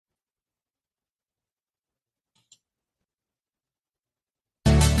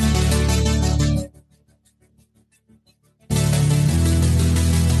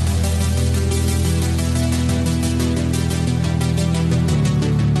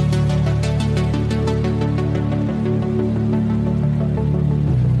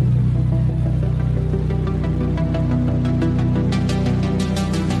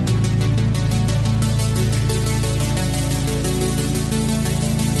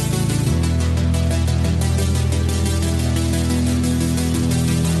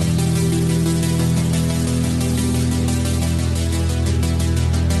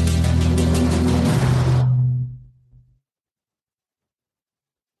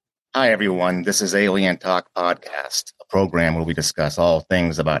Hi, everyone. This is Alien Talk Podcast, a program where we discuss all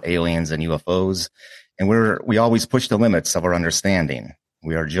things about aliens and UFOs, and we always push the limits of our understanding.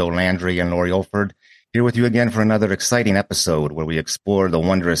 We are Joe Landry and Lori Olford, here with you again for another exciting episode where we explore the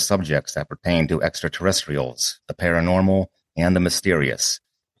wondrous subjects that pertain to extraterrestrials, the paranormal, and the mysterious.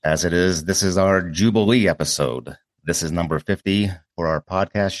 As it is, this is our Jubilee episode. This is number 50 for our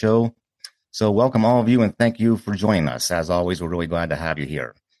podcast show. So welcome all of you, and thank you for joining us. As always, we're really glad to have you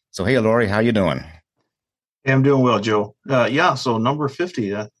here. So, hey, Lori, how you doing? Hey, I'm doing well, Joe. So number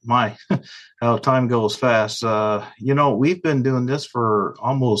 50, how time goes fast. We've been doing this for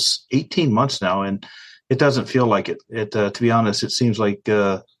almost 18 months now, and it doesn't feel like it. To be honest, it seems like,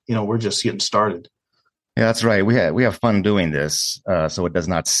 we're just getting started. Yeah, that's right. We have fun doing this, so it does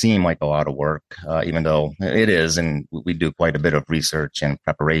not seem like a lot of work, even though it is, and we do quite a bit of research and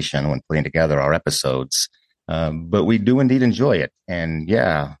preparation when putting together our episodes. But we do indeed enjoy it, and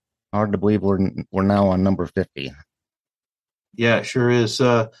yeah, hard to believe we're now on number 50. Yeah, it sure is.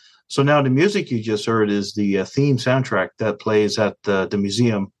 So now the music you just heard is the theme soundtrack that plays at the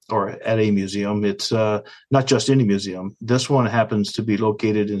museum or at a museum. It's not just any museum. This one happens to be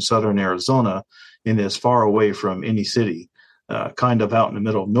located in southern Arizona and is far away from any city, kind of out in the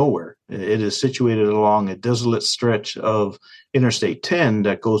middle of nowhere. It is situated along a desolate stretch of Interstate 10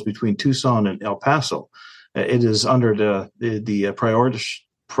 that goes between Tucson and El Paso. It is under the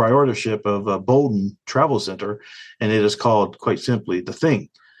priorship of Bowden Travel Center, and it is called, quite simply, The Thing.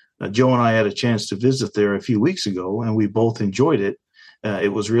 Joe and I had a chance to visit there a few weeks ago, and we both enjoyed it.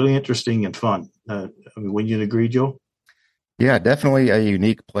 It was really interesting and fun. Wouldn't you agree, Joe? Yeah, definitely a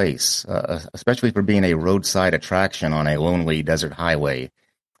unique place, especially for being a roadside attraction on a lonely desert highway.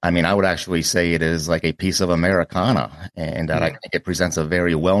 I mean, I would actually say it is like a piece of Americana, and that I think it presents a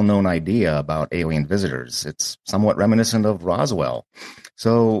very well-known idea about alien visitors. It's somewhat reminiscent of Roswell.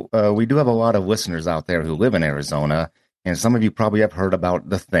 So we do have a lot of listeners out there who live in Arizona, and some of you probably have heard about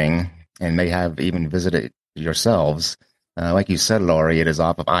The Thing and may have even visited yourselves. Like you said, Laurie, it is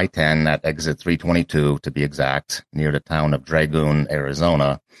off of I-10 at exit 322, to be exact, near the town of Dragoon,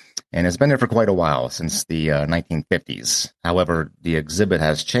 Arizona. And it's been there for quite a while, since the 1950s. However, the exhibit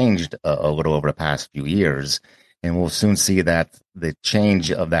has changed a little over the past few years, and we'll soon see that the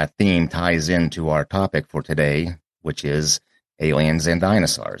change of that theme ties into our topic for today, which is aliens and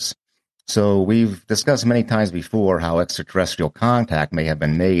dinosaurs. So we've discussed many times before how extraterrestrial contact may have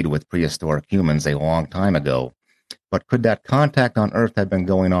been made with prehistoric humans a long time ago. But could that contact on Earth have been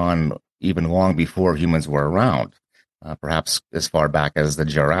going on even long before humans were around? Perhaps as far back as the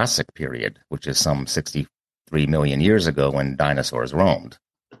Jurassic period, which is some 63 million years ago when dinosaurs roamed.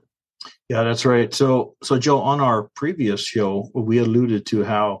 Yeah, that's right. So Joe, on our previous show, we alluded to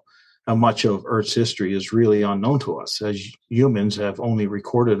how much of Earth's history is really unknown to us, as humans have only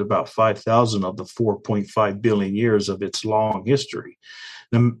recorded about 5,000 of the 4.5 billion years of its long history.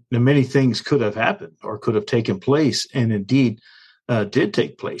 Now, many things could have happened or could have taken place, and indeed did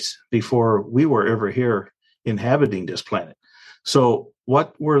take place before we were ever here inhabiting this planet. So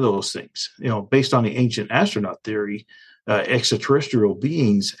what were those things? Based on the ancient astronaut theory, extraterrestrial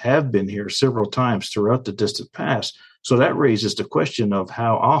beings have been here several times throughout the distant past. So that raises the question of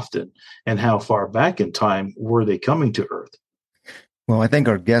how often and how far back in time were they coming to Earth? Well, I think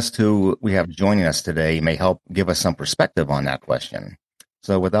our guest who we have joining us today may help give us some perspective on that question.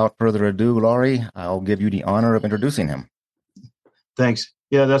 So without further ado, Laurie, I'll give you the honor of introducing him. Thanks.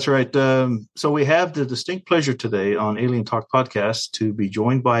 Yeah, that's right. So we have the distinct pleasure today on Alien Talk Podcast to be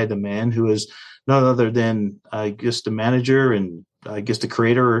joined by the man who is none other than, I guess, the manager and I guess the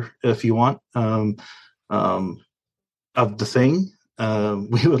creator, if you want, of The Thing.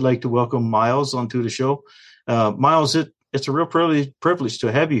 We would like to welcome Miles onto the show. Miles, it's a real privilege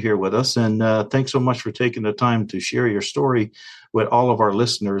to have you here with us, and thanks so much for taking the time to share your story with all of our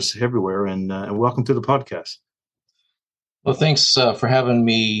listeners everywhere, and welcome to the podcast. Well, thanks for having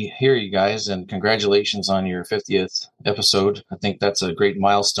me here, you guys, and congratulations on your 50th episode. I think that's a great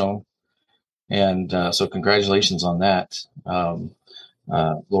milestone, and so congratulations on that,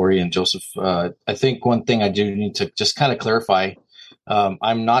 Lori and Joseph. I think one thing I do need to just kind of clarify,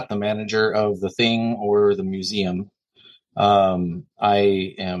 I'm not the manager of The Thing or the museum.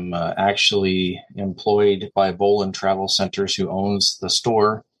 I am actually employed by Bowden Travel Centers, who owns the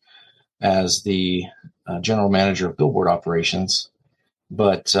store, as the general manager of billboard operations.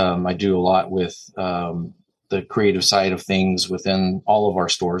 But I do a lot with the creative side of things within all of our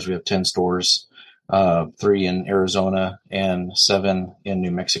stores. We have 10 stores, 3 in Arizona and 7 in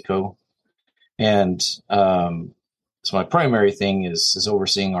New Mexico. And so my primary thing is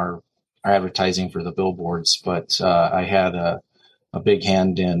overseeing our advertising for the billboards. But I had a big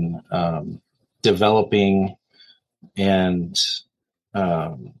hand in developing and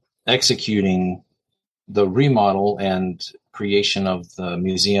executing the remodel and creation of the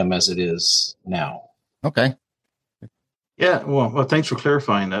museum as it is now. Okay. Yeah, well, thanks for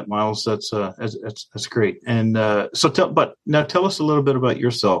clarifying that, Miles. That's great. And but now tell us a little bit about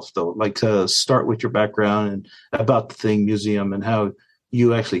yourself, though. Like, start with your background and about the Thing Museum and how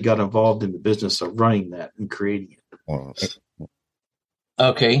you actually got involved in the business of running that and creating it. Well,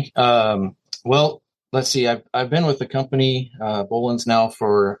 Okay. Well, let's see. I've been with the company Boland's now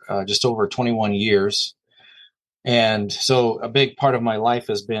for just over 21 years, and so a big part of my life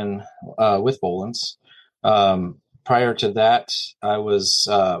has been with Boland's. Prior to that, I was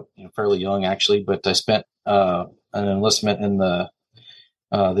fairly young actually, but I spent an enlistment in the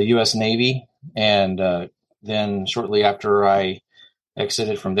U.S. Navy, and then shortly after I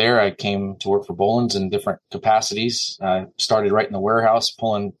exited from there, I came to work for Boland's in different capacities. I started right in the warehouse,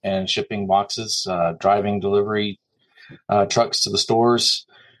 pulling and shipping boxes, driving delivery trucks to the stores.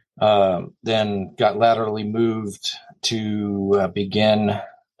 Then got laterally moved to begin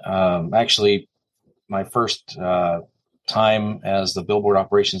actually my first time as the billboard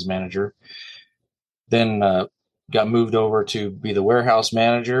operations manager. Then got moved over to be the warehouse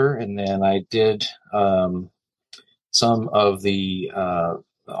manager, and then I did some of the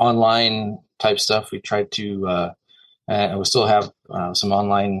online type stuff. We tried to, and we still have some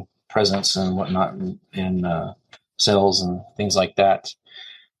online presence and whatnot in sales and things like that.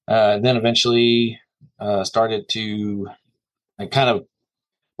 Then eventually started to, I kind of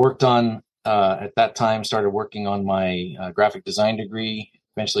worked on, at that time, started working on my graphic design degree.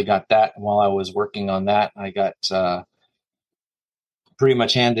 Eventually got that. And while I was working on that, I got pretty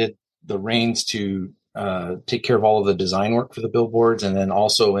much handed the reins to take care of all of the design work for the billboards, and then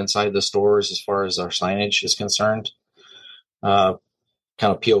also inside the stores as far as our signage is concerned, kind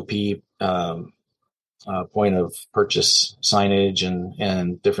of POP, point of purchase signage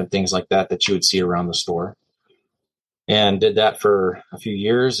and different things like that you would see around the store. And did that for a few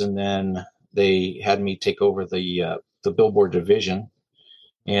years, and then they had me take over the billboard division.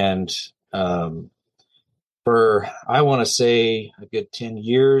 And for, I want to say, a good 10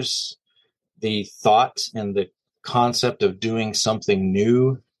 years, the thought and the concept of doing something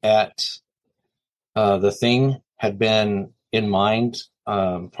new at the Thing had been in mind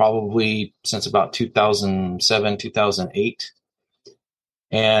probably since about 2007, 2008.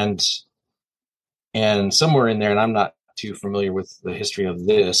 And somewhere in there, and I'm not too familiar with the history of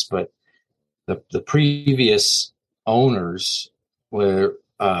this, but the previous owners were,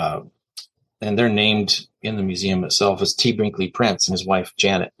 and they're named in the museum itself as T. Brinkley Prince and his wife,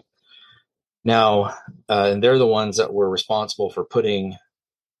 Janet. Now, and they're the ones that were responsible for putting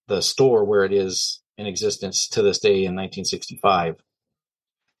the store where it is in existence to this day in 1965.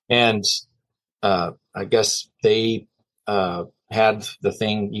 And I guess they had the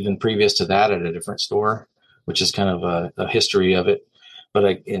Thing even previous to that at a different store, which is kind of a history of it.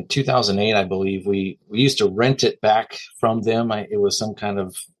 But in 2008, I believe we used to rent it back from them. It was some kind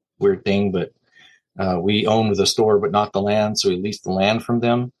of weird thing, but we owned the store, but not the land. So we leased the land from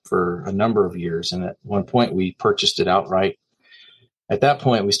them for a number of years. And at one point we purchased it outright. At that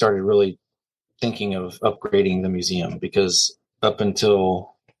point, we started really thinking of upgrading the museum, because up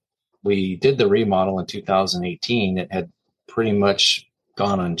until we did the remodel in 2018, it had pretty much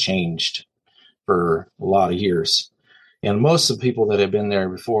gone unchanged for a lot of years. And most of the people that have been there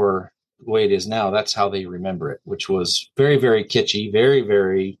before, the way it is now, that's how they remember it, which was very, very kitschy, very,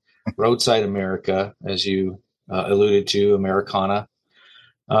 very roadside America, as you alluded to, Americana.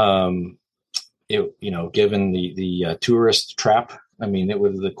 Given the tourist trap, I mean, it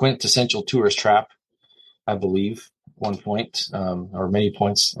was the quintessential tourist trap, I believe, one point, or many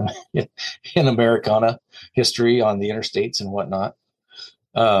points in Americana history on the interstates and whatnot.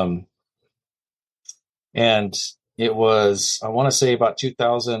 And it was, I want to say, about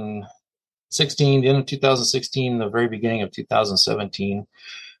 2016, the end of 2016, the very beginning of 2017,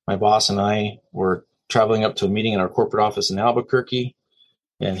 my boss and I were traveling up to a meeting in our corporate office in Albuquerque.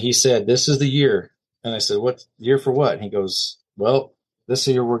 And he said, "This is the year." And I said, "What year for what?" And he goes, "Well, this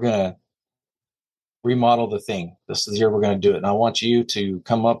year we're going to remodel the Thing. This is the year we're going to do it. And I want you to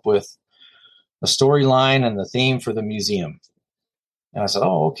come up with a storyline and the theme for the museum." And I said,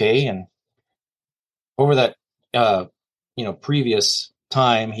 "Oh, okay." And over that, previous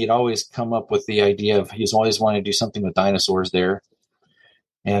time, he'd always come up with the idea of, he's always wanted to do something with dinosaurs there,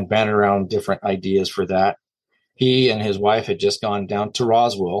 and bantered around different ideas for that. He and his wife had just gone down to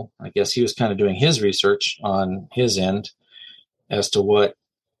Roswell. I guess he was kind of doing his research on his end as to what,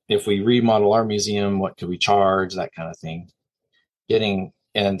 if we remodel our museum, what could we charge, that kind of thing.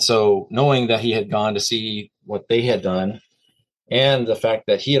 and so knowing that he had gone to see what they had done, and the fact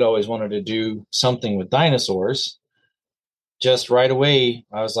that he had always wanted to do something with dinosaurs, just right away,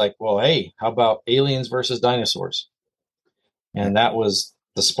 I was like, well, hey, how about aliens versus dinosaurs? And that was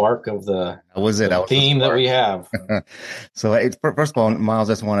the spark of the That was it. That was the theme that we have. So, first of all, Miles,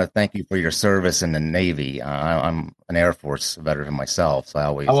 I just want to thank you for your service in the Navy. I'm an Air Force veteran myself, so I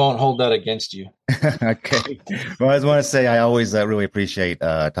won't hold that against you. Okay. Well, I just want to say I always really appreciate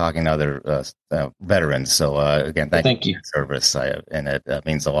talking to other veterans. So, again, thank you for your service. And it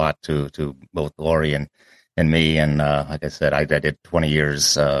means a lot to both Lori and me. And like I said, I did 20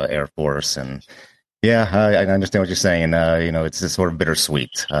 years Air Force. And yeah, I understand what you're saying. It's just sort of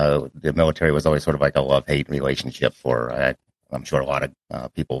bittersweet. The military was always sort of like a love-hate relationship I'm sure a lot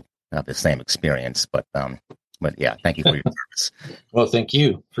of people have the same experience. But yeah, thank you for your service. Well, thank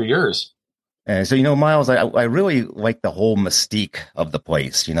you for yours. And so, Miles, I really like the whole mystique of the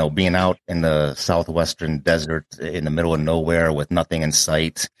place, being out in the southwestern desert in the middle of nowhere with nothing in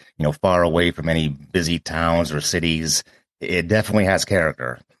sight, far away from any busy towns or cities. It definitely has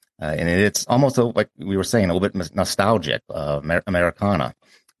character. And it's almost like we were saying, a little bit nostalgic, Americana.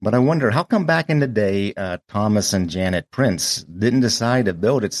 But I wonder, how come back in the day, Thomas and Janet Prince didn't decide to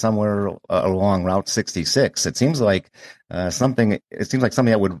build it somewhere along Route 66? It seems like something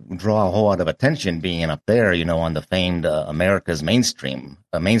that would draw a whole lot of attention being up there, on the famed America's Main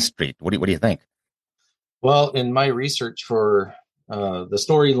Street. What do you think? Well, in my research for the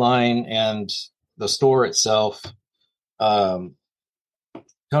storyline and the store itself, come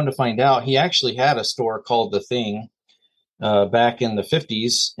to find out, he actually had a store called The Thing back in the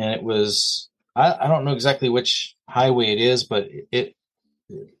 50s, and it was, I don't know exactly which highway it is, but I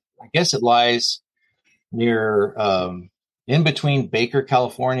guess it lies near in between Baker,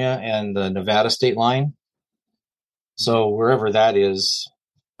 California and the Nevada state line. So wherever that is,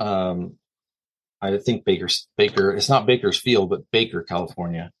 I think Baker, it's not Bakersfield, but Baker,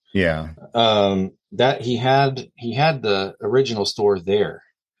 California. Yeah. That he had the original store there,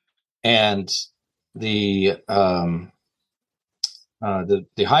 and the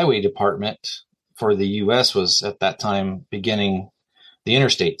highway department for the U.S. was at that time beginning the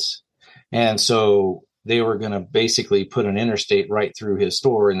interstates. And so they were going to basically put an interstate right through his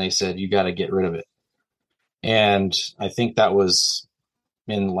store, and they said, you got to get rid of it. And I think that was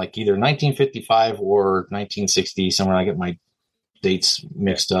in like either 1955 or 1960, somewhere. I get my dates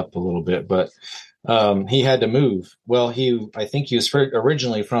mixed up a little bit, but he had to move. Well, I think he was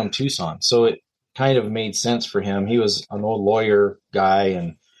originally from Tucson, so it kind of made sense for him. He was an old lawyer guy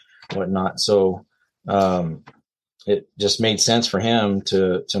and whatnot, so it just made sense for him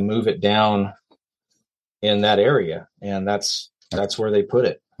to move it down in that area, and that's where they put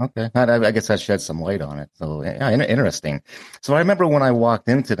it. Okay, I guess that sheds some light on it. So, yeah, interesting. So I remember when I walked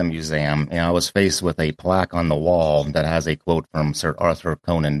into the museum, I was faced with a plaque on the wall that has a quote from Sir Arthur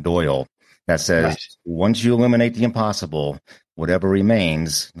Conan Doyle that says, right, "Once you eliminate the impossible, whatever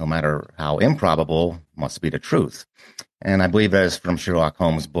remains, no matter how improbable, must be the truth." And I believe that is from Sherlock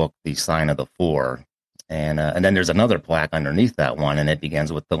Holmes' book, The Sign of the Four. And then there's another plaque underneath that one, and it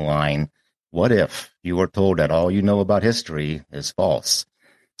begins with the line, "What if you were told that all you know about history is false?"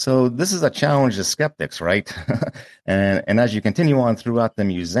 So this is a challenge to skeptics, right? and as you continue on throughout the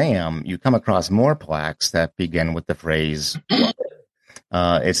museum, you come across more plaques that begin with the phrase,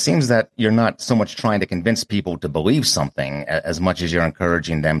 it seems that you're not so much trying to convince people to believe something as much as you're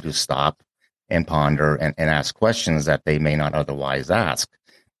encouraging them to stop and ponder and ask questions that they may not otherwise ask.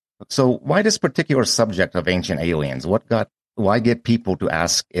 So why this particular subject of ancient aliens? Why get people to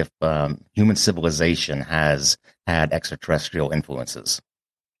ask if human civilization has had extraterrestrial influences?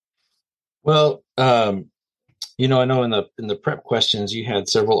 Well, I know in the prep questions, you had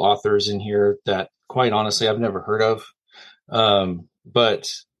several authors in here that quite honestly, I've never heard of.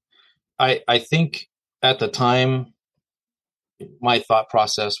 But I think at the time, my thought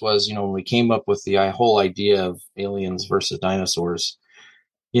process was, when we came up with the whole idea of aliens versus dinosaurs,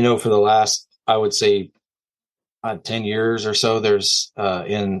 for the last, I would say, 10 years or so, there's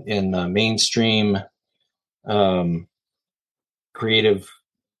in mainstream creative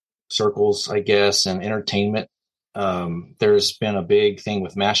circles, I guess, and entertainment, there's been a big thing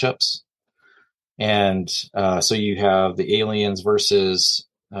with mashups. And so you have the aliens versus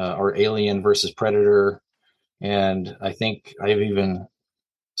or Alien versus Predator. And I think I've even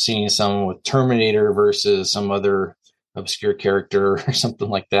seen some with Terminator versus some other obscure character or something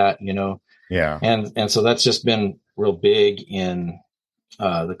like that, Yeah. And so that's just been real big in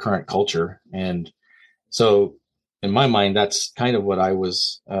the current culture. And so in my mind, that's kind of what I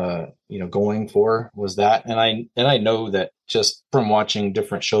was, going for, was that. And I know that just from watching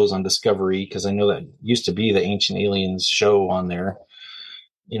different shows on Discovery, because I know that used to be the Ancient Aliens show on there.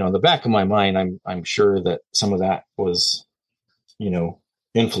 In the back of my mind, I'm sure that some of that was,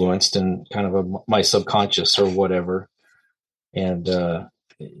 influenced and kind of my subconscious or whatever. And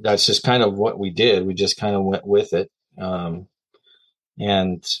that's just kind of what we did. We just kind of went with it, and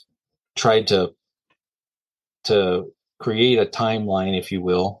tried to create a timeline, if you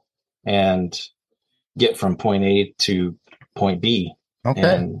will, and get from point A to point B. Okay.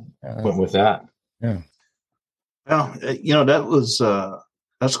 And went with that. Yeah. Well,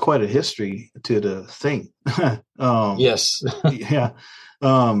 that's quite a history to the thing. Yes. Yeah.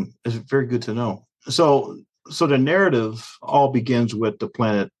 It's very good to know. So the narrative all begins with the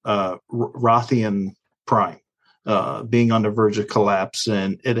planet Rothian Prime being on the verge of collapse,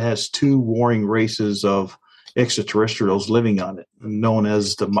 and it has two warring races of extraterrestrials living on it, known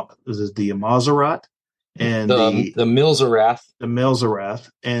as the Mazarat and the Milzarath. The Milzarath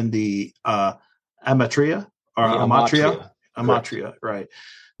and the Amatria or The Amatria. Amatria, right.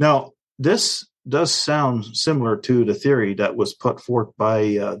 Now, this does sound similar to the theory that was put forth by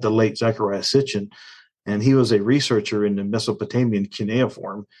the late Zechariah Sitchin, and he was a researcher in the Mesopotamian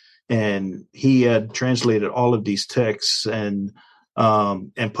cuneiform, and he had translated all of these texts and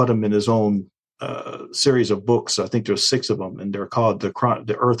put them in his own series of books. I think there's 6 of them, and they're called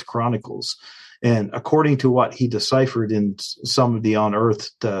the Earth Chronicles. And according to what he deciphered in some of the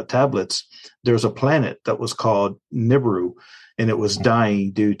unearthed tablets, there's a planet that was called Nibiru, and it was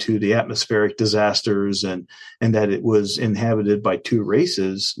dying due to the atmospheric disasters, and that it was inhabited by 2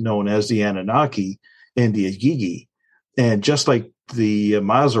 races known as the Anunnaki and the Agigi. And just like the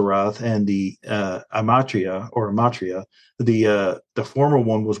Mazarath and the Amatria, the former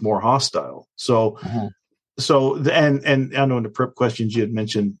one was more hostile. So. Mm-hmm. So, and I know in the prep questions you had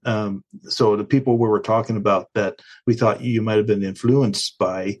mentioned, so the people we were talking about that we thought you might have been influenced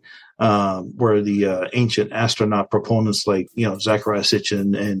by were the ancient astronaut proponents like, Zechariah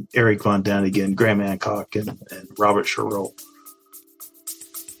Sitchin and Eric von Daniken, Graham Hancock, and Robert Sherrill.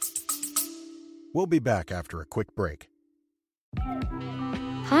 We'll be back after a quick break.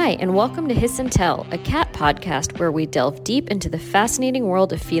 Hi, and welcome to Hiss and Tell, a cat podcast where we delve deep into the fascinating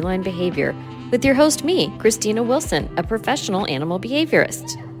world of feline behavior with your host, me, Christina Wilson, a professional animal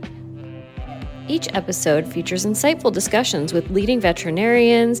behaviorist. Each episode features insightful discussions with leading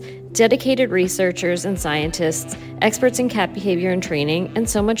veterinarians, dedicated researchers and scientists, experts in cat behavior and training, and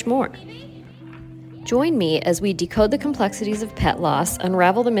so much more. Join me as we decode the complexities of pet loss,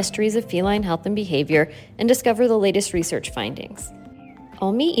 unravel the mysteries of feline health and behavior, and discover the latest research findings.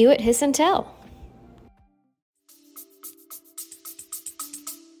 I'll meet you at Hiss and Tell.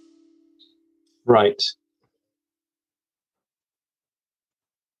 Right.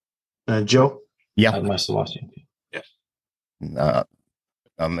 Joe? Yeah. I must have lost you. Yeah.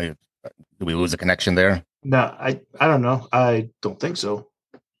 Did we lose a connection there? No, I don't know. I don't think so.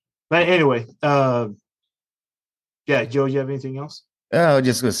 But anyway, yeah, Joe, you have anything else? I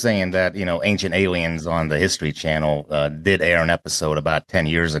just was saying that, Ancient Aliens on the History Channel did air an episode about 10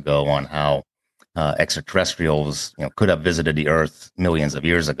 years ago on how extraterrestrials, could have visited the Earth millions of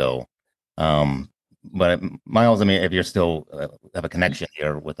years ago. But Miles, if you're still have a connection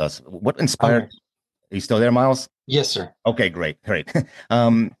here with us, what inspired? Are you still there, Miles? Yes, sir. Okay, great.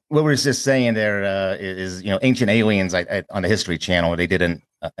 What we were just saying there is, Ancient Aliens on the History Channel, they did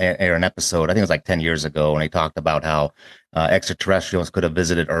air an episode, I think it was like 10 years ago, and they talked about how extraterrestrials could have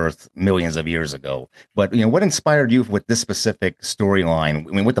visited Earth millions of years ago. But, what inspired you with this specific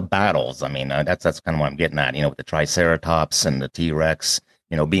storyline? With the battles, that's kind of what I'm getting at, with the Triceratops and the T-Rex,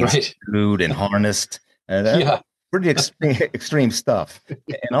 being screwed and harnessed. Pretty extreme stuff.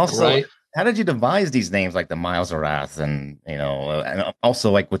 And also, how did you devise these names like the Milesarath and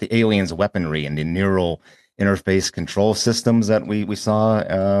also like with the aliens' weaponry and the neural interface control systems that we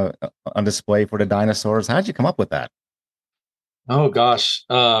saw on display for the dinosaurs? How did you come up with that? Oh gosh,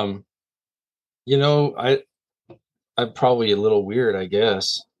 I'm probably a little weird, I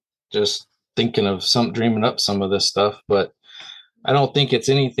guess, just thinking of dreaming up some of this stuff, but I don't think it's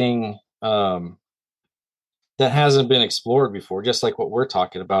anything that hasn't been explored before. Just like what we're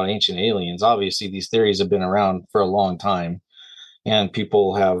talking about, ancient aliens. Obviously, these theories have been around for a long time, and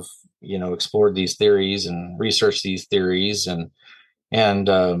people have explored these theories and researched these theories, and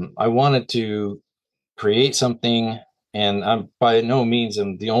I wanted to create something. And I'm by no means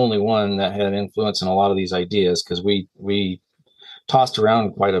am the only one that had influence in a lot of these ideas, because we tossed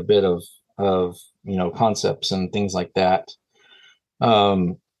around quite a bit of concepts and things like that.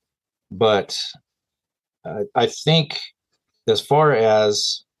 But I think as far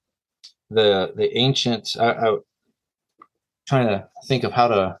as the ancient, trying to think of how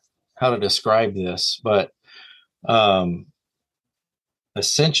to describe this, but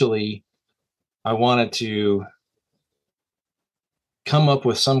essentially I wanted to come up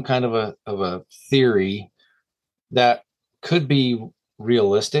with some kind of a theory that could be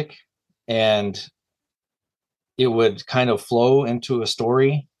realistic, and it would kind of flow into a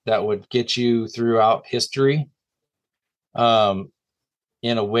story that would get you throughout history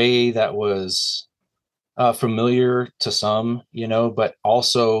in a way that was familiar to some, but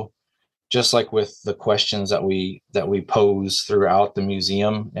also just like with the questions that we pose throughout the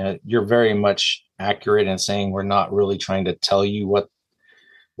museum. You're very much accurate in saying we're not really trying to tell you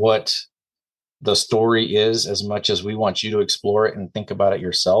what the story is, as much as we want you to explore it and think about it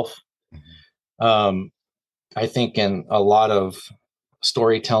yourself. I think in a lot of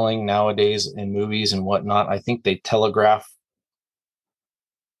storytelling nowadays in movies and whatnot, I think they telegraph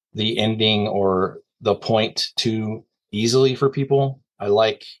the ending or the point too easily for people. I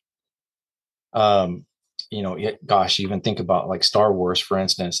like, even think about like Star Wars, for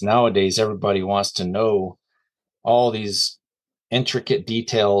instance. Nowadays, everybody wants to know all these intricate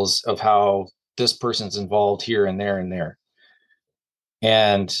details of how this person's involved here and there and there.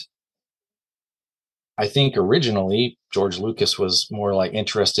 And I think originally George Lucas was more like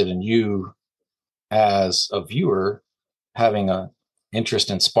interested in you as a viewer having a interest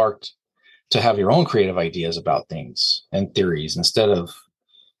and sparked to have your own creative ideas about things and theories instead of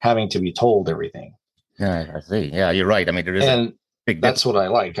having to be told everything. Yeah, I see. Yeah, you're right. I mean, there is a big that's what I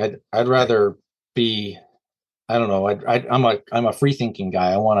like. I'd rather be, I don't know. I'm a free thinking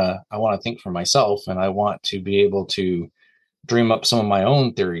guy. I want to think for myself, and I want to be able to dream up some of my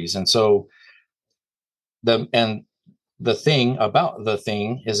own theories. And so the thing about the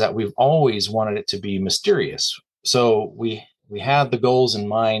thing is that we've always wanted it to be mysterious. So we had the goals in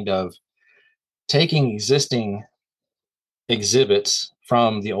mind of taking existing exhibits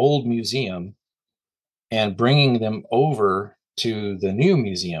from the old museum and bringing them over to the new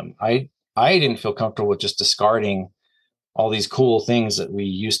museum. I didn't feel comfortable with just discarding all these cool things that we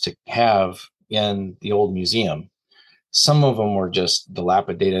used to have in the old museum. Some of them were just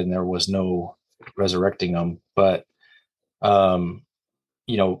dilapidated and there was no resurrecting them. But,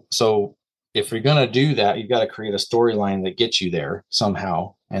 so if you're going to do that, you've got to create a storyline that gets you there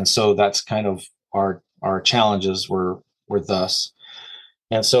somehow. And so that's kind of our challenges were thus.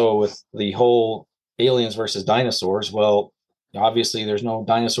 And so with the whole aliens versus dinosaurs, well, obviously there's no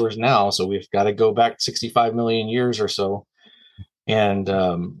dinosaurs now, so we've got to go back 65 million years or so. And,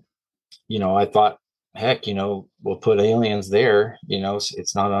 I thought, heck, we'll put aliens there,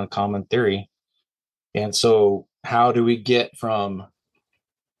 it's not an uncommon theory. And so how do we get from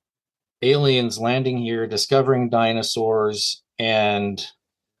aliens landing here, discovering dinosaurs, and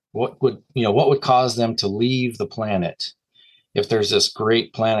what would cause them to leave the planet if there's this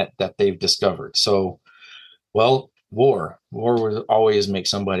great planet that they've discovered? So, well, war would always make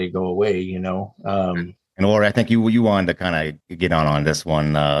somebody go away, And Laura, I think you wanted to kind of get on this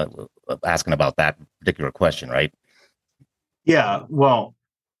one, asking about that particular question, right? Yeah. Well,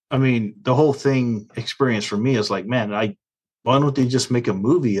 I mean, the whole thing experience for me is like, man, why don't they just make a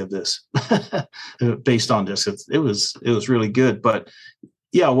movie of this based on this? It was really good. But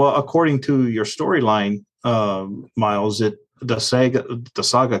yeah, well, according to your storyline, Miles, the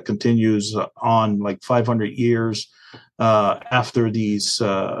saga continues on like 500 years after these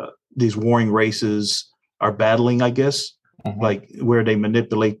warring races are battling, I guess, like where they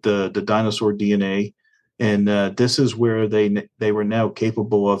manipulate the dinosaur DNA. And this is where they were now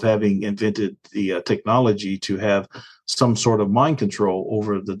capable of having invented the technology to have some sort of mind control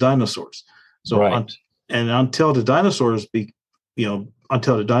over the dinosaurs. So, right. Until the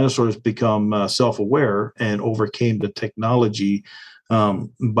dinosaurs become self-aware and overcame the technology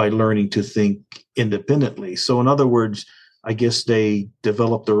by learning to think independently. So, in other words, I guess they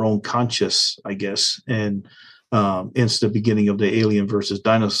developed their own conscious, I guess, and it's the beginning of the alien versus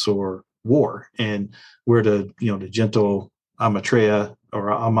dinosaur war, and where the gentle Amatria,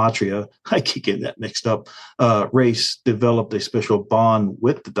 I keep getting that mixed up, race developed a special bond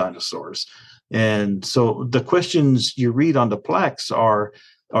with the dinosaurs. And so the questions you read on the plaques are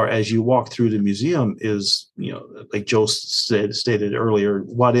as you walk through the museum is, like Joe stated earlier,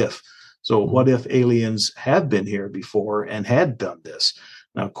 what if? So what if aliens have been here before and had done this?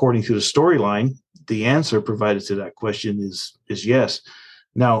 Now, according to the storyline, the answer provided to that question is yes.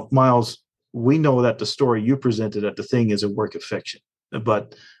 Now, Miles, we know that the story you presented at the thing is a work of fiction,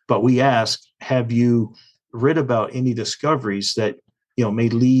 but we ask, have you read about any discoveries that may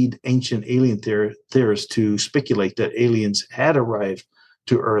lead ancient alien theorists to speculate that aliens had arrived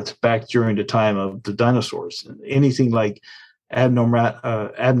to Earth back during the time of the dinosaurs? Anything like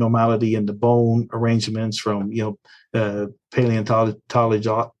abnormality in the bone arrangements from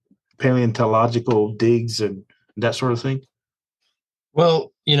paleontological digs and that sort of thing?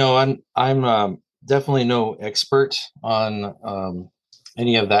 Well, I'm definitely no expert on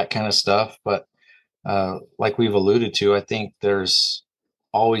any of that kind of stuff, but like we've alluded to, I think there's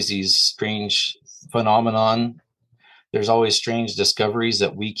always these strange phenomenon. There's always strange discoveries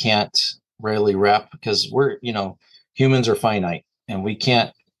that we can't really wrap, because humans are finite, and we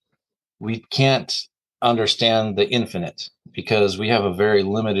can't understand the infinite because we have a very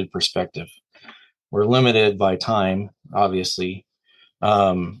limited perspective. We're limited by time, obviously,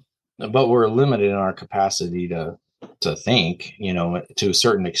 but we're limited in our capacity to think, to a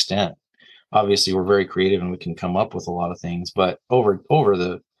certain extent. Obviously, we're very creative and we can come up with a lot of things, but over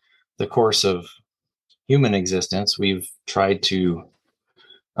the course of human existence, we've tried to,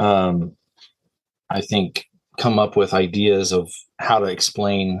 I think, come up with ideas of how to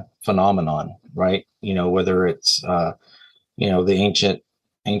explain phenomenon, right? Whether it's the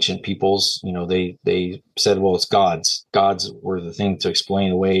ancient peoples, they said, well, it's gods. Gods were the thing to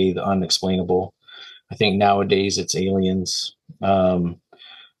explain away the unexplainable. I think nowadays it's aliens. But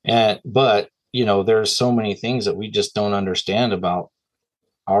there's so many things that we just don't understand about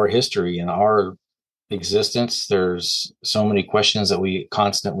our history and our existence. There's so many questions that we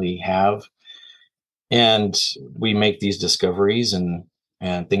constantly have, and we make these discoveries and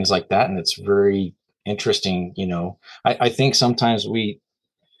things like that, and it's very interesting. I think sometimes we,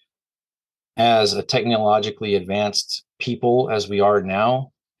 as a technologically advanced people as we are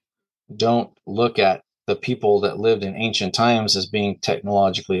now, don't look at the people that lived in ancient times as being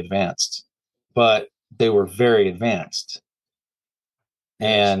technologically advanced, but they were very advanced.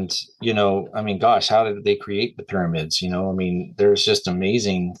 And, I mean, gosh, how did they create the pyramids? I mean, there's just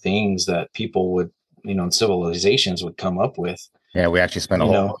amazing things that people would, and civilizations would come up with. Yeah, we actually spent a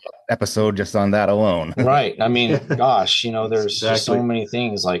whole episode just on that alone. Right. I mean, gosh, there's just so many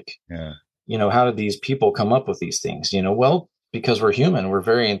things like, how did these people come up with these things? Well, because we're human, we're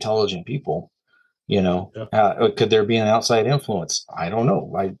very intelligent people. Could there be an outside influence? I don't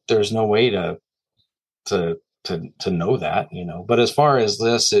know. There's no way to know that, but as far as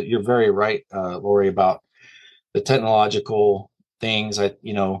this, you're very right, Lori, about the technological things. And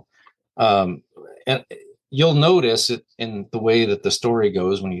you'll notice it in the way that the story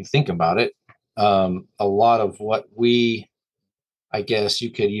goes when you think about it. A lot of what I guess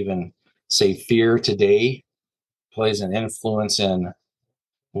you could even say fear today plays an influence in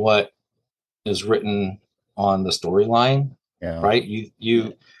what is written on the storyline. Right?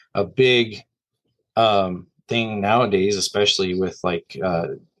 A big thing nowadays, especially with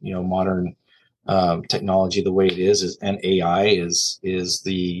modern technology, the way it is and AI is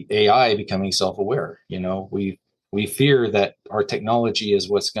the AI becoming self-aware. We fear that our technology is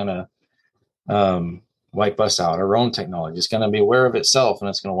what's going to wipe us out. Our own technology is going to be aware of itself, and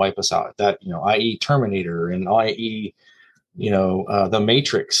it's going to wipe us out. That, i.e. Terminator, and i.e. The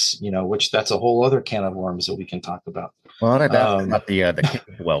Matrix, which that's a whole other can of worms that we can talk about. Well, that's about the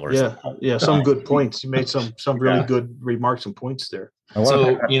cave dwellers. Yeah, some good points. You made some really good remarks and points there.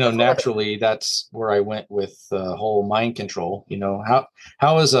 So, naturally, that's where I went with the whole mind control.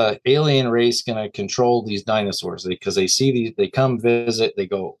 How is a alien race going to control these dinosaurs? Because they see these, they come visit, they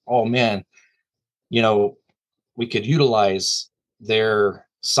go, oh man, we could utilize their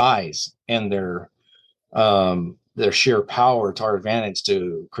size and their sheer power to our advantage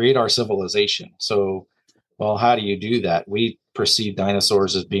to create our civilization. So, well, how do you do that? We perceive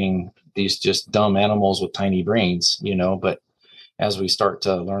dinosaurs as being these just dumb animals with tiny brains, but as we start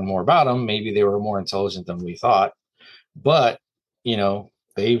to learn more about them, maybe they were more intelligent than we thought. But,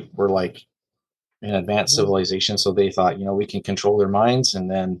 they were like an advanced civilization. So they thought, we can control their minds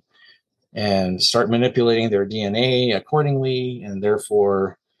and start manipulating their DNA accordingly. And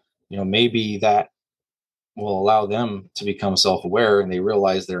therefore, maybe that will allow them to become self-aware, and they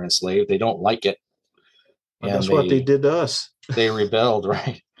realize they're enslaved. They don't like it. And that's what they did to us. They rebelled,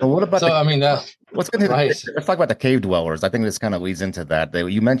 right? Well, what about let's talk about the cave dwellers. I think this kind of leads into that.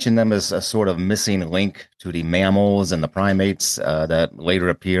 You mentioned them as a sort of missing link to the mammals and the primates that later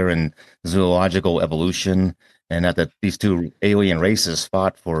appear in zoological evolution, and that these two alien races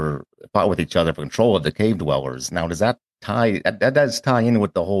fought with each other for control of the cave dwellers. Now, does that does tie in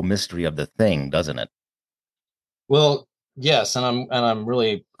with the whole mystery of the thing, doesn't it? Well, yes, and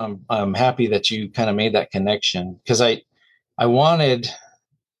I'm happy that you kind of made that connection, because I wanted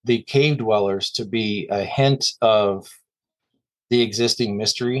the cave dwellers to be a hint of the existing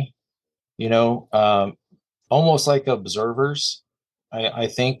mystery, almost like observers, I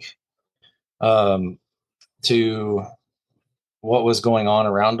think, to what was going on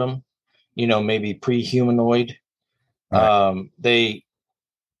around them, maybe pre-humanoid. Right.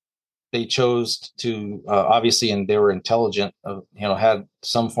 They chose to obviously, and they were intelligent, had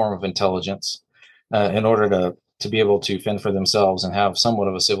some form of intelligence in order to be able to fend for themselves and have somewhat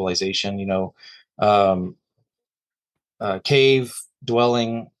of a civilization, um, cave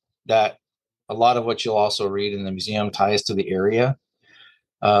dwelling, that a lot of what you'll also read in the museum ties to the area,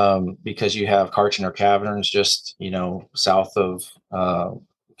 because you have Kartchner Caverns just, south of,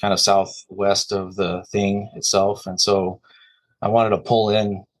 kind of southwest of the thing itself. And so I wanted to pull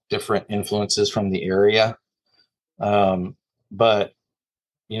in different influences from the area. But,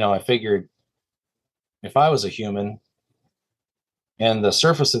 I figured if I was a human and the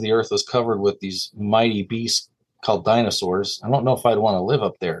surface of the earth was covered with these mighty beasts called dinosaurs, I don't know if I'd want to live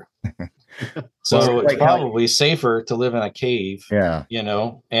up there. So Well, it's like how, probably safer to live in a cave, yeah.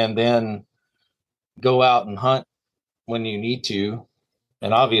 and then go out and hunt when you need to.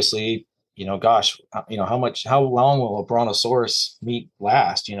 And obviously, gosh, how long will a brontosaurus meat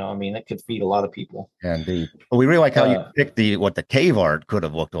last? I mean, it could feed a lot of people. Yeah, indeed. Well, we really like how you Uh, picked what the cave art could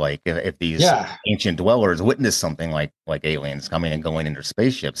have looked like if these yeah. ancient dwellers witnessed something like aliens coming and going into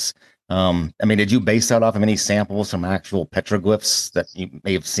spaceships. I mean, did you base that off of any samples from actual petroglyphs that you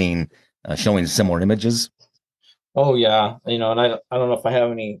may have seen showing similar images? Oh yeah. And I don't know if I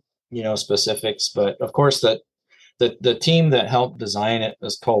have any, specifics, but of course the team that helped design it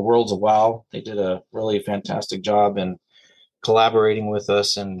is called Worlds of Wow. They did a really fantastic job in collaborating with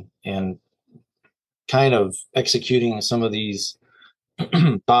us and kind of executing some of these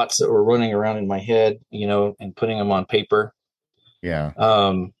thoughts that were running around in my head, and putting them on paper, Yeah.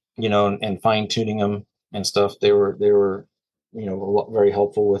 and fine tuning them and stuff. They were, very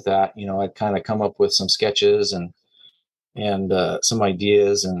helpful with that. I'd kind of come up with some sketches and some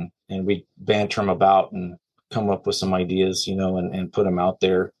ideas, and we banter them about and come up with some ideas, and put them out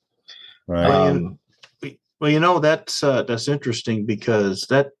there. Right. That's interesting, because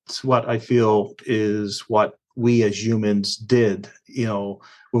that's what I feel is what we as humans did,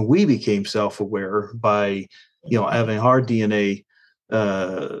 when we became self-aware by, having our DNA,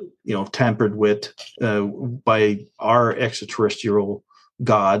 tampered with by our extraterrestrial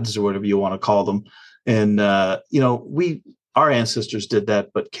gods, or whatever you want to call them. And, our ancestors did that,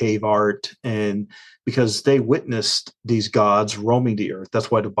 but cave art, and because they witnessed these gods roaming the earth. That's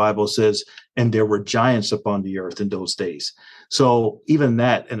why the Bible says, and there were giants upon the earth in those days. So even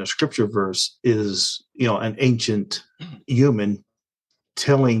that in a scripture verse is, an ancient human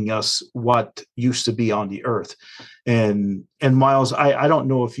telling us what used to be on the earth. And Miles, I don't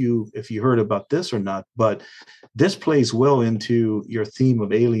know if you heard about this or not, but this plays well into your theme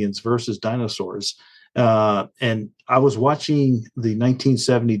of aliens versus dinosaurs. And I was watching the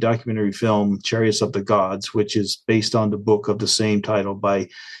 1970 documentary film Chariots of the Gods, which is based on the book of the same title by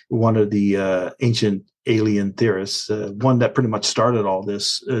one of the ancient alien theorists. One that pretty much started all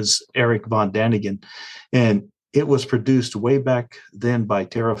this is Eric von Daniken. And it was produced way back then by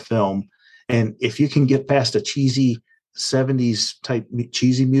Terra Film. And if you can get past the cheesy 70s type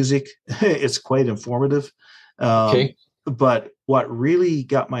cheesy music, it's quite informative. Okay. But what really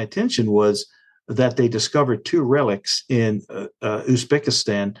got my attention was that they discovered two relics in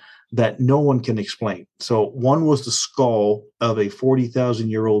Uzbekistan that no one can explain. So one was the skull of a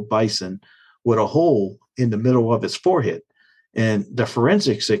 40,000-year-old bison with a hole in the middle of its forehead. And the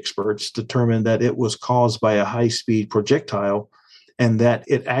forensics experts determined that it was caused by a high-speed projectile, and that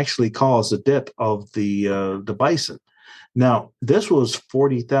it actually caused the death of the bison. Now, this was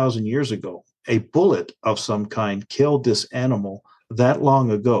 40,000 years ago. A bullet of some kind killed this animal that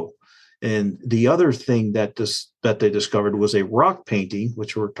long ago. And the other thing that they discovered was a rock painting,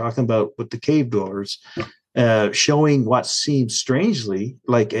 which we're talking about with the cave dwellers, showing what seemed strangely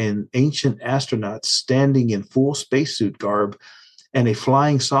like an ancient astronaut standing in full spacesuit garb and a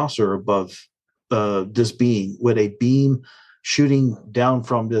flying saucer above this being with a beam shooting down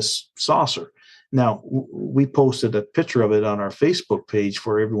from this saucer. Now, we posted a picture of it on our Facebook page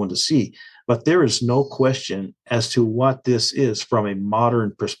for everyone to see, but there is no question as to what this is from a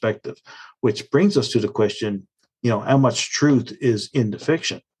modern perspective, which brings us to the question, how much truth is in the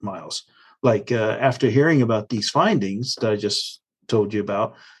fiction, Miles? Like, after hearing about these findings that I just told you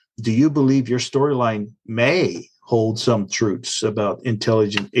about, do you believe your storyline may hold some truths about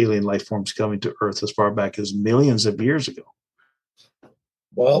intelligent alien life forms coming to Earth as far back as millions of years ago?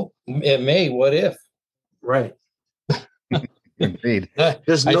 Well, it may. What if? Right. Indeed. I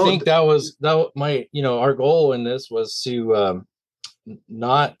think that was my, our goal in this was to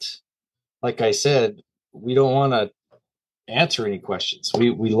not, like I said, we don't want to answer any questions.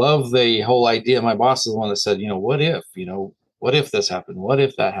 We love the whole idea. My boss is the one that said, what if, What if this happened? What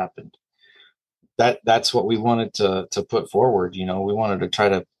if that happened? That's what we wanted to put forward. We wanted to try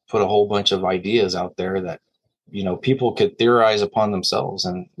to put a whole bunch of ideas out there that, people could theorize upon themselves.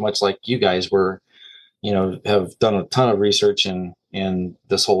 And much like you guys have done a ton of research in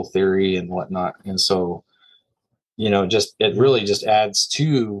this whole theory and whatnot. And so, it really just adds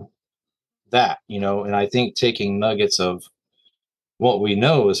to that, and I think taking nuggets of what we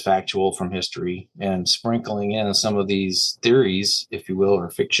know is factual from history and sprinkling in some of these theories, if you will,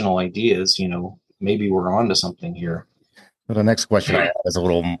 or fictional ideas, maybe we're onto something here. Well, the next question I have is a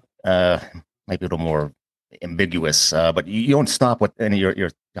little, maybe a little more ambiguous, but you don't stop with any of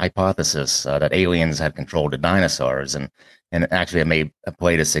your hypothesis that aliens had controlled the dinosaurs and actually it may have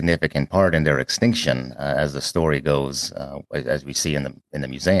played a significant part in their extinction, as the story goes, as we see in the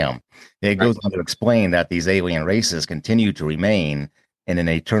museum. It goes on to explain that these alien races continue to remain in an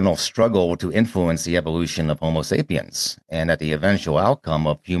eternal struggle to influence the evolution of Homo sapiens, and that the eventual outcome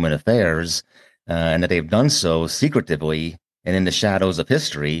of human affairs, and that they've done so secretively and in the shadows of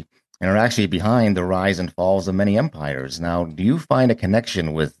history, and are actually behind the rise and falls of many empires. Now, do you find a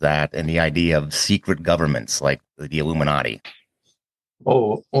connection with that and the idea of secret governments like the Illuminati?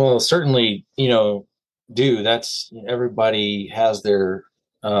 Oh, well, certainly, that's, everybody has their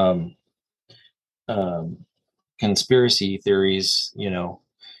conspiracy theories,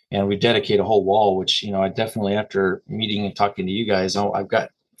 and we dedicate a whole wall, which, I definitely, after meeting and talking to you guys, I've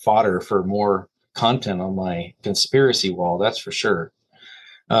got fodder for more content on my conspiracy wall. That's for sure.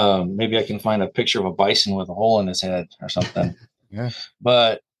 Maybe I can find a picture of a bison with a hole in his head or something. Yeah.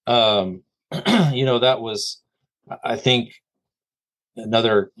 But, that was, I think,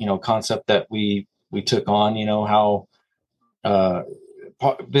 another, concept that we took on, how,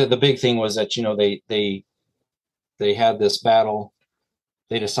 the big thing was that, they had this battle.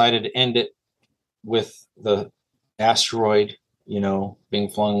 They decided to end it with the asteroid, being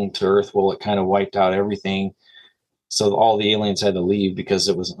flung to Earth. Well, it kind of wiped out everything. So all the aliens had to leave because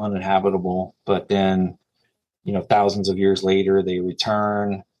it was uninhabitable. But then, thousands of years later, they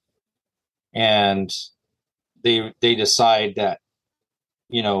return and they decide that,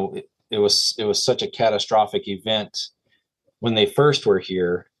 it was such a catastrophic event when they first were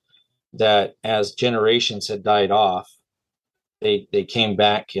here that as generations had died off, they came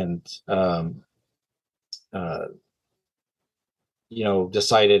back and,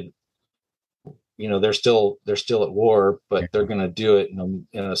 decided, they're still at war, but they're going to do it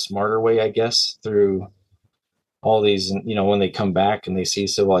in a smarter way, I guess, through all these, when they come back and they see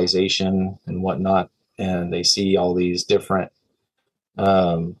civilization and whatnot, and they see all these different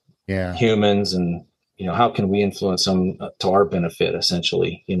humans, and, how can we influence them to our benefit,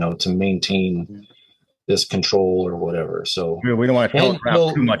 essentially, to maintain this control or whatever. So we don't want to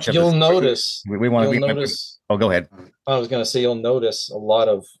telegraph too much of you'll this. notice, Oh, go ahead. I was going to say, you'll notice a lot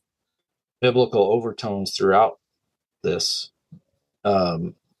of biblical overtones throughout this,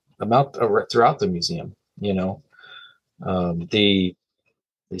 throughout the museum, the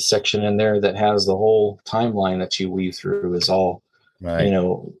section in there that has the whole timeline that you weave through is all,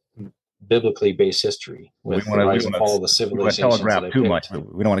 biblically based history with the rise and fall of the civilizations. Telegraph too much.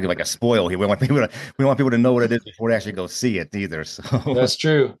 We don't want to give like a spoil here. We want people to know what it is before they actually go see it either. So that's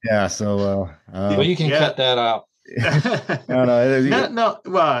true. Yeah. So, but you can cut that out. No.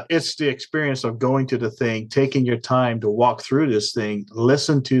 Well, it's the experience of going to the thing, taking your time to walk through this thing,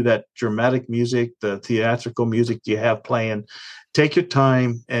 listen to that dramatic music, the theatrical music you have playing. Take your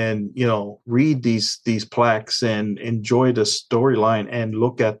time and, read these plaques and enjoy the storyline and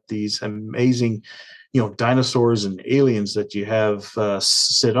look at these amazing, dinosaurs and aliens that you have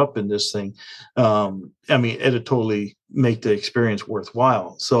set up in this thing. It'll totally make the experience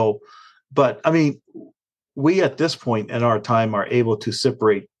worthwhile. So, but we at this point in our time are able to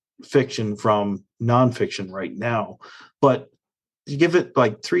separate fiction from nonfiction right now, but you give it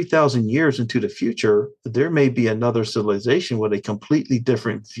like 3,000 years into the future, there may be another civilization with a completely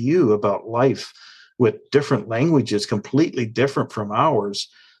different view about life, with different languages, completely different from ours.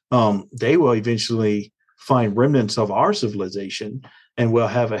 They will eventually find remnants of our civilization, and we'll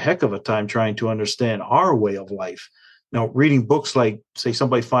have a heck of a time trying to understand our way of life. Now, reading books like, say,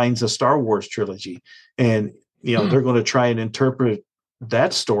 somebody finds a Star Wars trilogy, and they're going to try and interpret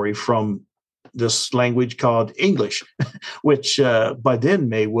that story from this language called English, which by then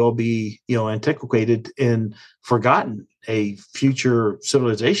may well be, antiquated and forgotten. A future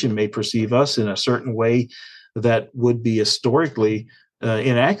civilization may perceive us in a certain way that would be historically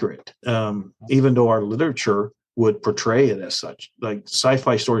inaccurate, even though our literature would portray it as such. Like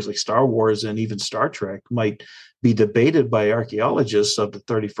sci-fi stories like Star Wars and even Star Trek might be debated by archaeologists of the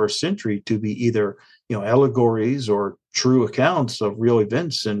 31st century to be either allegories or true accounts of real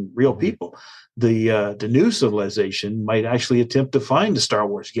events and real people. The new civilization might actually attempt to find the Star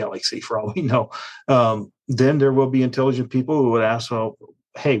Wars galaxy, for all we know. Then there will be intelligent people who would ask, well,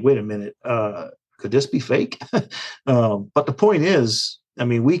 hey, wait a minute, could this be fake? But the point is, I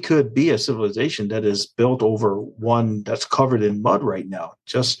mean, we could be a civilization that is built over one that's covered in mud right now,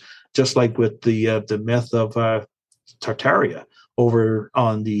 just like with the myth of Tartaria over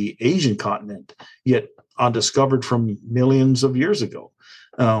on the Asian continent, yet undiscovered from millions of years ago.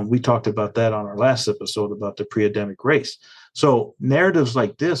 We talked about that on our last episode about the pre-Adamic race. So narratives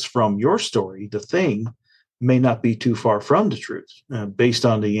like this from your story, The Thing, may not be too far from the truth, based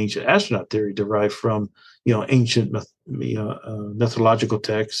on the ancient astronaut theory derived from ancient mythological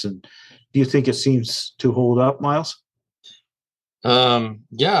texts. And do you think it seems to hold up, Miles?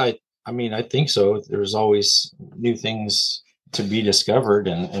 Yeah, I mean, I think so. There's always new things to be discovered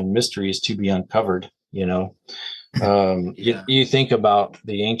and mysteries to be uncovered. You think about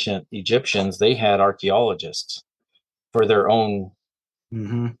the ancient Egyptians; they had archaeologists for their own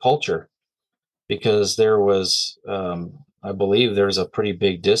culture, because there was, I believe, there's a pretty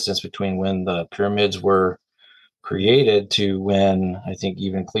big distance between when the pyramids were created to when I think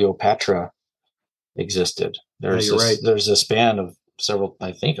even Cleopatra existed. There's a span of several,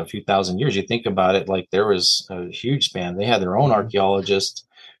 I think, a few thousand years. You think about it, like there was a huge span. They had their own archaeologists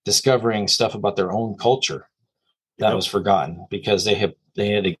discovering stuff about their own culture that was forgotten because they had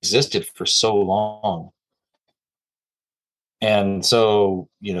existed for so long. And so,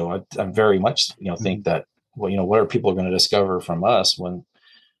 I very much, think that, what are people going to discover from us when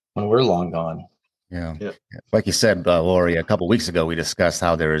we're long gone? Yeah. Like you said, Lori, a couple of weeks ago, we discussed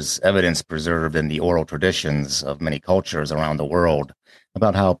how there's evidence preserved in the oral traditions of many cultures around the world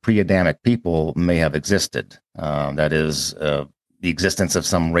about how pre-Adamic people may have existed. That is, the existence of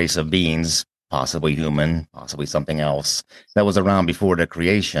some race of beings, possibly human, possibly something else, that was around before the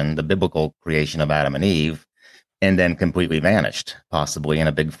creation, the biblical creation of Adam and Eve, and then completely vanished, possibly in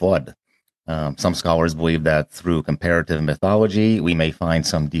a big flood. Some scholars believe that through comparative mythology, we may find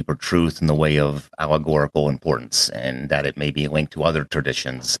some deeper truth in the way of allegorical importance, and that it may be linked to other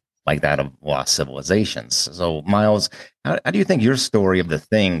traditions like that of lost civilizations. So, Miles, how do you think your story of The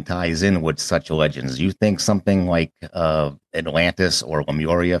Thing ties in with such legends? Do you think something like Atlantis or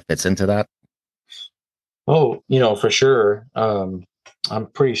Lemuria fits into that? Oh, for sure. I'm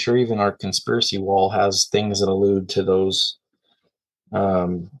pretty sure even our conspiracy wall has things that allude to those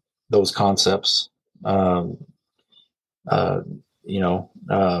concepts. And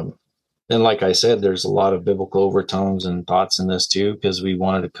like I said, there's a lot of biblical overtones and thoughts in this too, because we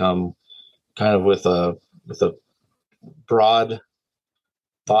wanted to come kind of with a broad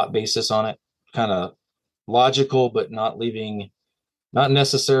thought basis on it, kind of logical, but not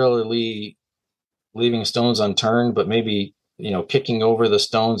necessarily leaving stones unturned, but maybe, kicking over the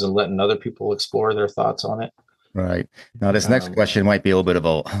stones and letting other people explore their thoughts on it. Right. Now, this next question might be a little bit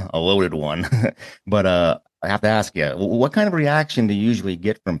of a loaded one, but I have to ask you, what kind of reaction do you usually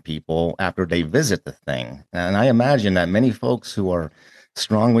get from people after they visit The Thing? And I imagine that many folks who are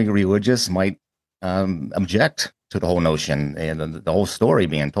strongly religious might object to the whole notion and the whole story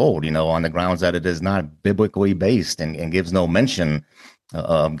being told, on the grounds that it is not biblically based and gives no mention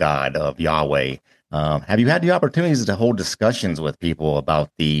of God, of Yahweh. Have you had the opportunities to hold discussions with people about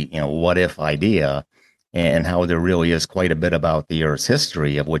the, what if idea, and how there really is quite a bit about the Earth's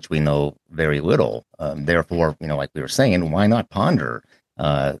history of which we know very little? Therefore, like we were saying, why not ponder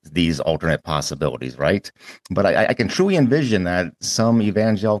these alternate possibilities, right? But I can truly envision that some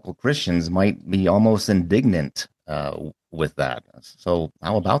evangelical Christians might be almost indignant with that. So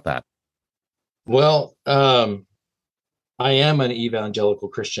how about that? Well, I am an evangelical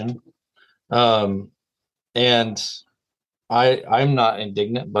Christian. And I'm not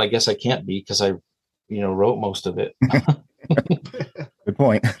indignant, but I guess I can't be because I wrote most of it. Good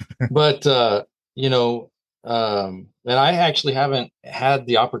point. But, and I actually haven't had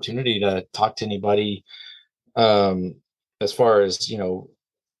the opportunity to talk to anybody as far as,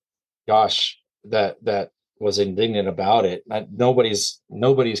 that was indignant about it. Nobody's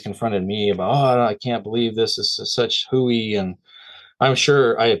confronted me about, I can't believe this is such hooey. And I'm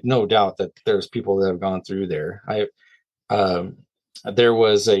sure, I have no doubt that there's people that have gone through there. There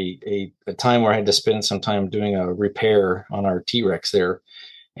was a time where I had to spend some time doing a repair on our T-Rex there.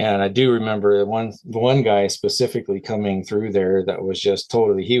 And I do remember one guy specifically coming through there that was just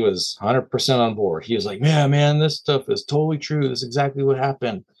totally, he was 100% on board. He was like, yeah, man, this stuff is totally true. This is exactly what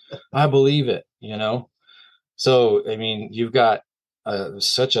happened. I believe it, So, I mean, you've got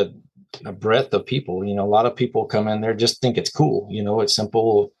such a breadth of people, a lot of people come in there, just think it's cool. It's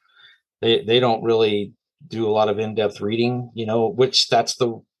simple. they don't really do a lot of in-depth reading, which that's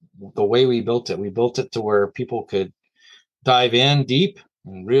the way we built it. We built it to where people could dive in deep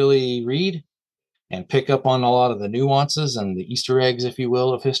and really read and pick up on a lot of the nuances and the Easter eggs, if you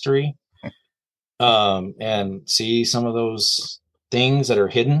will, of history, and see some of those things that are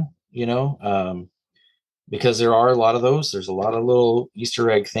hidden, because there are a lot of those. There's a lot of little Easter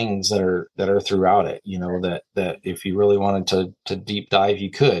egg things that are throughout it, that if you really wanted to deep dive, you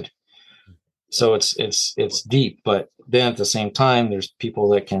could. So it's deep, but then at the same time, there's people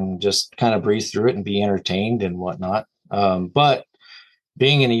that can just kind of breeze through it and be entertained and whatnot. But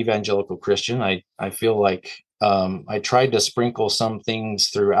being an evangelical Christian, I feel like I tried to sprinkle some things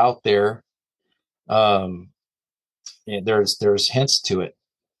throughout there. There's hints to it,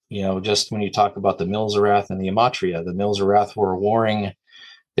 just when you talk about the Milzarath and the Amatria. The Milzarath were warring.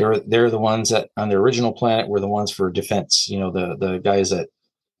 They're the ones that on the original planet were the ones for defense. The guys that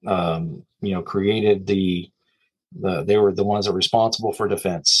created they were the ones that were responsible for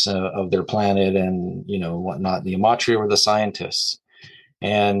defense of their planet and whatnot. The Amatria were the scientists,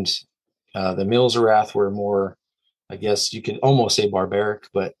 and the Milzarath were more, I guess you could almost say, barbaric,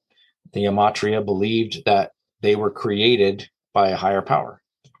 but the Amatria believed that they were created by a higher power,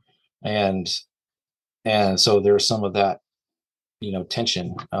 and so there's some of that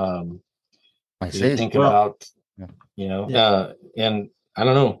tension. I You see. think Well, about Yeah. and I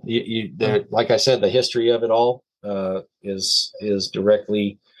don't know. There, like I said, the history of it all is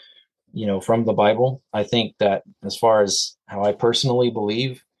directly, from the Bible. I think that as far as how I personally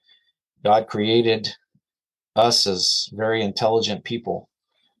believe, God created us as very intelligent people,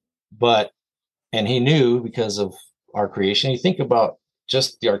 and He knew because of our creation. You think about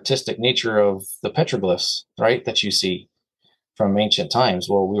just the artistic nature of the petroglyphs, right? That you see from ancient times.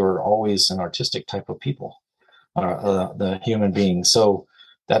 Well, we were always an artistic type of people. The human being. So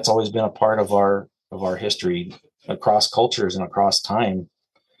that's always been a part of our history across cultures and across time.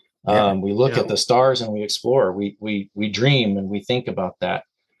 We look at the stars and we explore. We dream and we think about that.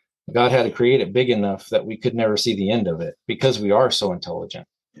 God had to create it big enough that we could never see the end of it because we are so intelligent.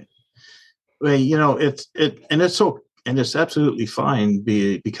 Well, it's absolutely fine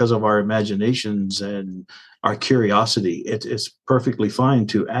because of our imaginations and our curiosity. It's perfectly fine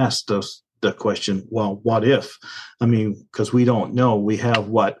to ask the question, well, what if? I mean, because we don't know. We have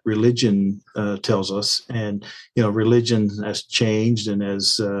what religion tells us, and religion has changed and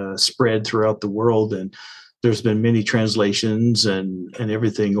has spread throughout the world, and there's been many translations and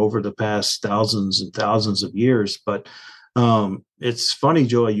everything over the past thousands and thousands of years. But it's funny,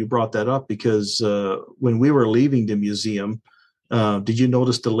 Joey, you brought that up because when we were leaving the museum, did you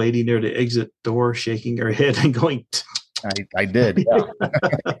notice the lady near the exit door shaking her head and going? I did. Yeah.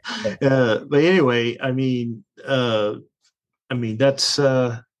 But anyway, I mean, that's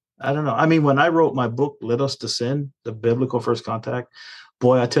I don't know. I mean, when I wrote my book, "Led Us to Sin: The Biblical First Contact,"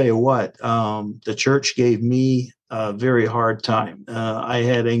 boy, I tell you what, the church gave me a very hard time. I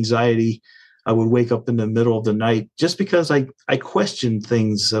had anxiety. I would wake up in the middle of the night just because I questioned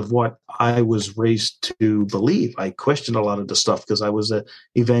things of what I was raised to believe. I questioned a lot of the stuff because I was an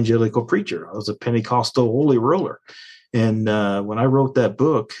evangelical preacher. I was a Pentecostal holy roller. And when I wrote that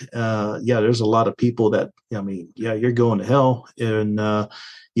book, there's a lot of people that, you're going to hell, and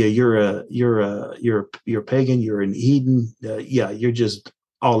you're pagan, you're an heathen, you're just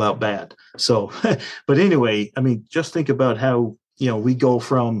all out bad. So, but anyway, I mean, just think about how we go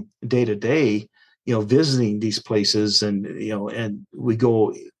from day to day, visiting these places, and and we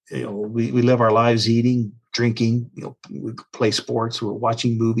go, we live our lives eating, drinking, we play sports, we're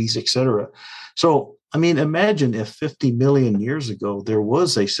watching movies, etc. So, I mean, imagine if 50 million years ago there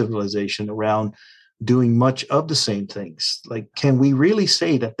was a civilization around doing much of the same things. Like, can we really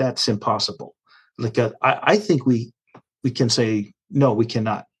say that that's impossible? Like, I think we can say no, we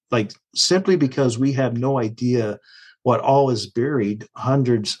cannot. Like, simply because we have no idea what all is buried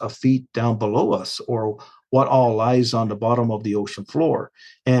hundreds of feet down below us, or what all lies on the bottom of the ocean floor.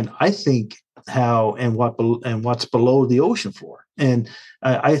 And I think what's below the ocean floor. And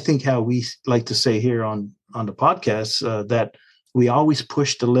I think how we like to say here on the podcast, that we always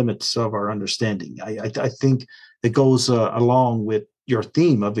push the limits of our understanding. I think it goes along with your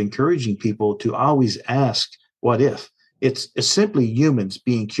theme of encouraging people to always ask, what if? It's simply humans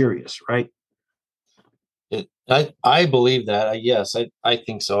being curious, right? I believe that. Yes, I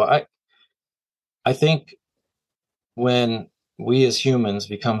think so. I think when we as humans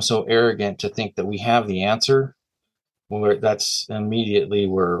become so arrogant to think that we have the answer, that's immediately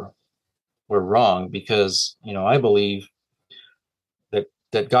we're wrong, because I believe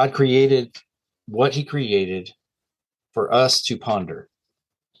that God created what He created for us to ponder.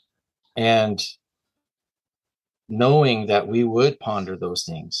 And knowing that we would ponder those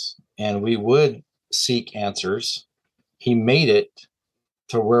things and we would seek answers, he made it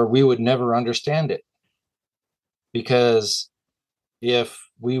to where we would never understand it. Because if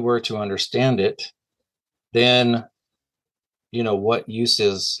we were to understand it, then, what use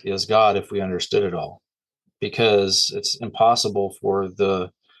is God if we understood it all? Because it's impossible for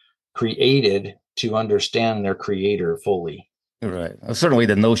the created to understand their creator fully. Right. Certainly,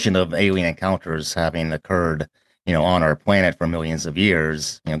 the notion of alien encounters having occurred, on our planet for millions of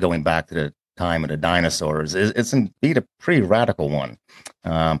years, going back to the time of the dinosaurs, it's indeed a pretty radical one.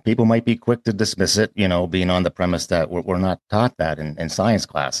 People might be quick to dismiss it, being on the premise that we're not taught that in science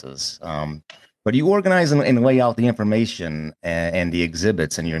classes. But you organize and lay out the information and the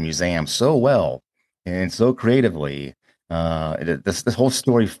exhibits in your museum so well and so creatively. This whole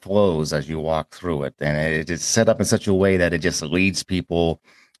story flows as you walk through it, and it's set up in such a way that it just leads people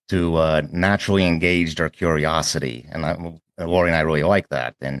to naturally engage their curiosity. And Lori and I really like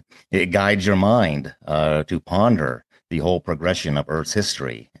that, and it guides your mind to ponder the whole progression of Earth's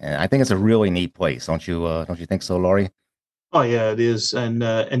history. And I think it's a really neat place, don't you? Don't you think so, Lori? Oh yeah, it is, and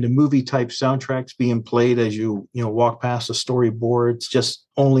the movie type soundtracks being played as you walk past the storyboards just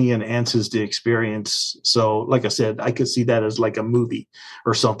only enhances the experience. So, like I said, I could see that as like a movie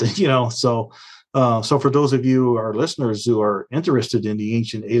or something, So, so for those of you, our listeners, who are interested in the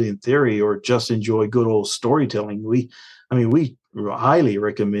ancient alien theory or just enjoy good old storytelling, we highly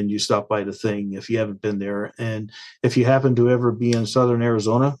recommend you stop by the thing if you haven't been there, and if you happen to ever be in Southern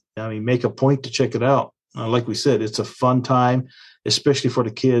Arizona, make a point to check it out. Like we said, it's a fun time, especially for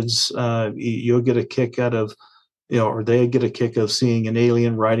the kids. You'll get a kick out of, or they get a kick of seeing an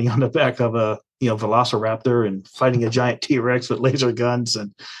alien riding on the back of a, velociraptor and fighting a giant T-Rex with laser guns.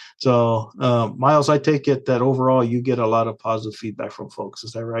 And so, Miles, I take it that overall you get a lot of positive feedback from folks.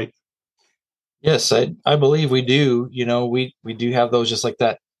 Is that right? Yes, I believe we do. We do have those, just like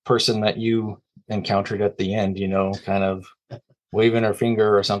that person that you encountered at the end, kind of waving her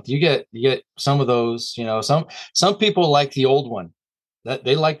finger or something. You get some of those, some people like the old one, that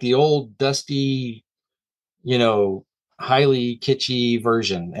they like the old dusty, highly kitschy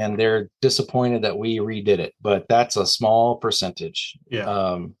version, and they're disappointed that we redid it, but that's a small percentage.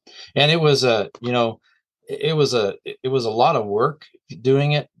 Yeah. And it was it was a lot of work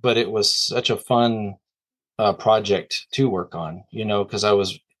doing it, but it was such a fun project to work on, because I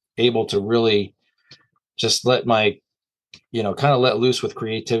was able to really just let my kind of let loose with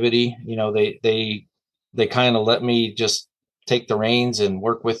creativity. They kind of let me just take the reins and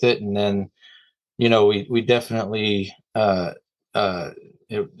work with it. And then, we definitely,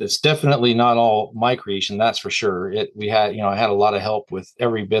 it's definitely not all my creation. That's for sure. I had a lot of help with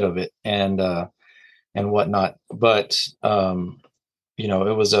every bit of it and whatnot, but,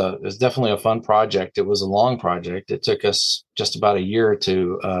 it was definitely a fun project. It was a long project. It took us just about a year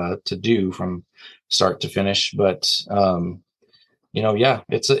to do from start to finish, but, yeah,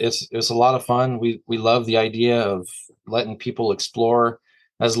 it's a lot of fun. We love the idea of letting people explore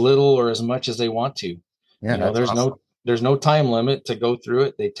as little or as much as they want to. Yeah, that's awesome. There's no time limit to go through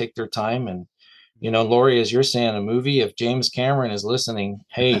it. They take their time. And, Lori, as you're saying, a movie, if James Cameron is listening,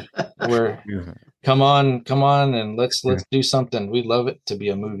 hey, come on, and let's do something. We'd love it to be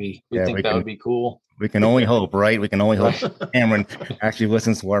a movie. We think that would be cool. We can only hope, right? We can only hope Cameron actually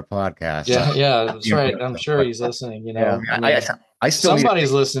listens to our podcast. Yeah, that's right. I'm sure he's listening. I still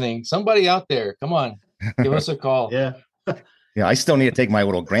somebody's listening. Somebody out there, come on, give us a call. Yeah. Yeah, I still need to take my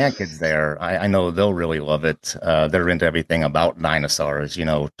little grandkids there. I know they'll really love it. They're into everything about dinosaurs,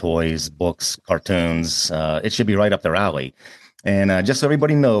 toys, books, cartoons. It should be right up their alley. And just so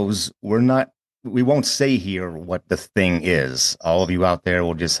everybody knows, we won't say here what the thing is. All of you out there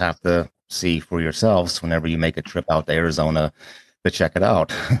will just have to see for yourselves whenever you make a trip out to Arizona to check it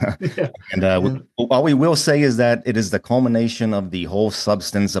out. And all we will say is that it is the culmination of the whole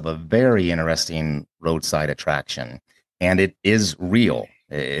substance of a very interesting roadside attraction. And it is real.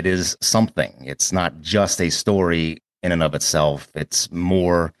 It is something. It's not just a story in and of itself. It's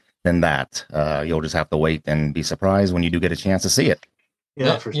more than that. You'll just have to wait and be surprised when you do get a chance to see it.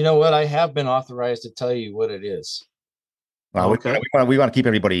 Yeah, you know what? I have been authorized to tell you what it is. Well, okay. we want to keep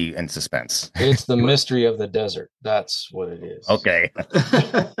everybody in suspense. It's the mystery of the desert. That's what it is. Okay.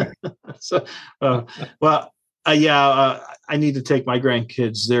 So, I need to take my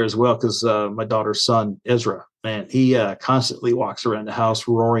grandkids there as well, because my daughter's son, Ezra, man, he constantly walks around the house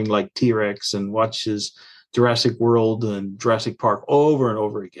roaring like T-Rex and watches Jurassic World and Jurassic Park over and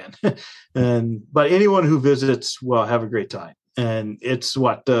over again. But anyone who visits will have a great time. And it's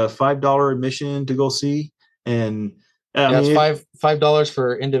 $5 admission to go see. And I Yeah, it's mean, $5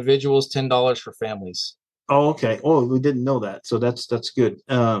 for individuals, $10 for families. oh, okay. Oh, we didn't know that. So that's good.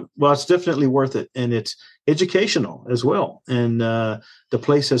 Well, it's definitely worth it, and it's educational as well. And the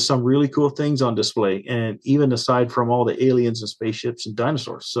place has some really cool things on display, and even aside from all the aliens and spaceships and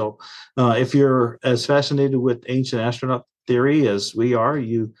dinosaurs. So, if you're as fascinated with ancient astronaut theory as we are,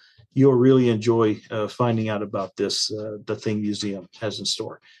 you'll really enjoy finding out about this. The thing museum has in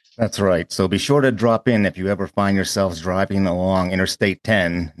store. That's right. So be sure to drop in if you ever find yourselves driving along Interstate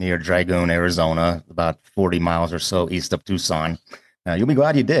 10 near Dragoon, Arizona, about 40 miles or so east of Tucson. You'll be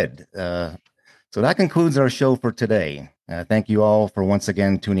glad you did. So that concludes our show for today. Thank you all for once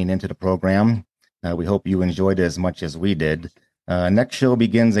again tuning into the program. We hope you enjoyed it as much as we did. Next show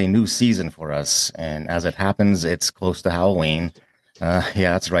begins a new season for us, and as it happens, it's close to Halloween.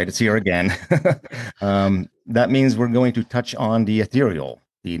 Yeah, that's right. It's here again. That means we're going to touch on the ethereal,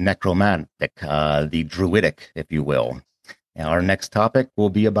 the necromantic, the druidic, if you will. And our next topic will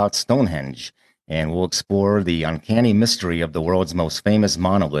be about Stonehenge, and we'll explore the uncanny mystery of the world's most famous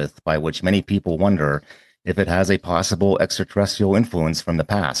monolith, by which many people wonder if it has a possible extraterrestrial influence from the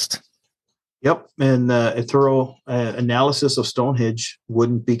past. Yep, and a thorough analysis of Stonehenge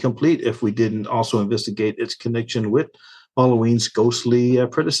wouldn't be complete if we didn't also investigate its connection with Halloween's ghostly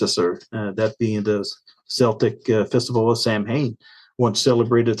predecessor, that being the Celtic festival of Samhain, once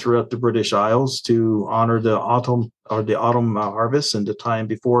celebrated throughout the British Isles to honor the autumn harvest and the time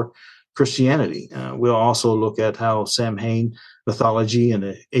before Christianity. We'll also look at how Samhain mythology and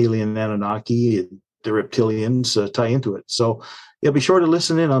the alien Anunnaki and the reptilians tie into it. So, yeah, be sure to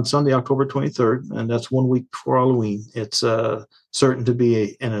listen in on Sunday, October 23rd, and that's 1 week before Halloween. It's certain to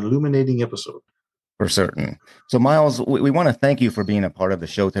be an illuminating episode. For certain. So, Miles, we want to thank you for being a part of the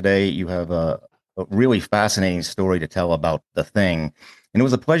show today. You have a really fascinating story to tell about the thing. And it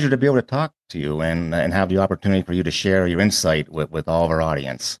was a pleasure to be able to talk to you and have the opportunity for you to share your insight with all of our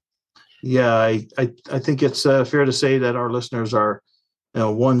audience. Yeah, I think it's fair to say that our listeners are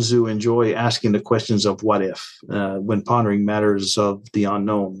ones who enjoy asking the questions of what if when pondering matters of the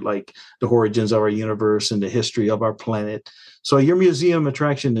unknown, like the origins of our universe and the history of our planet. So your museum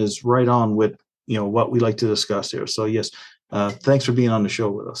attraction is right on with what we like to discuss here. So yes, thanks for being on the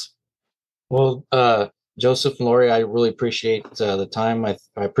show with us. Well, Joseph and Lori, I really appreciate the time. I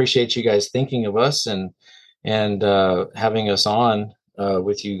appreciate you guys thinking of us and having us on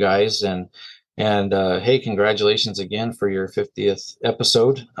with you guys. And hey, congratulations again for your 50th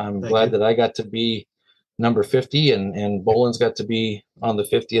episode. I'm glad that I got to be number 50 and Boland's got to be on the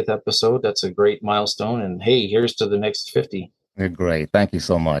 50th episode. That's a great milestone. And hey, here's to the next 50. Great. Thank you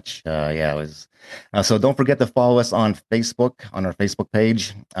so much. Yeah, it was. So don't forget to follow us on Facebook, on our Facebook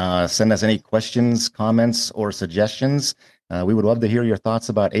page. Send us any questions, comments, or suggestions. We would love to hear your thoughts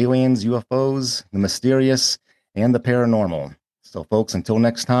about aliens, UFOs, the mysterious, and the paranormal. So, folks, until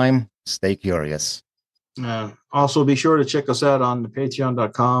next time, stay curious. Also, be sure to check us out on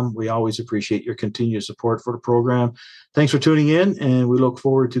patreon.com. We always appreciate your continued support for the program. Thanks for tuning in, and we look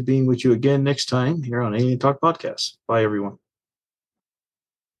forward to being with you again next time here on Alien Talk Podcast. Bye, everyone.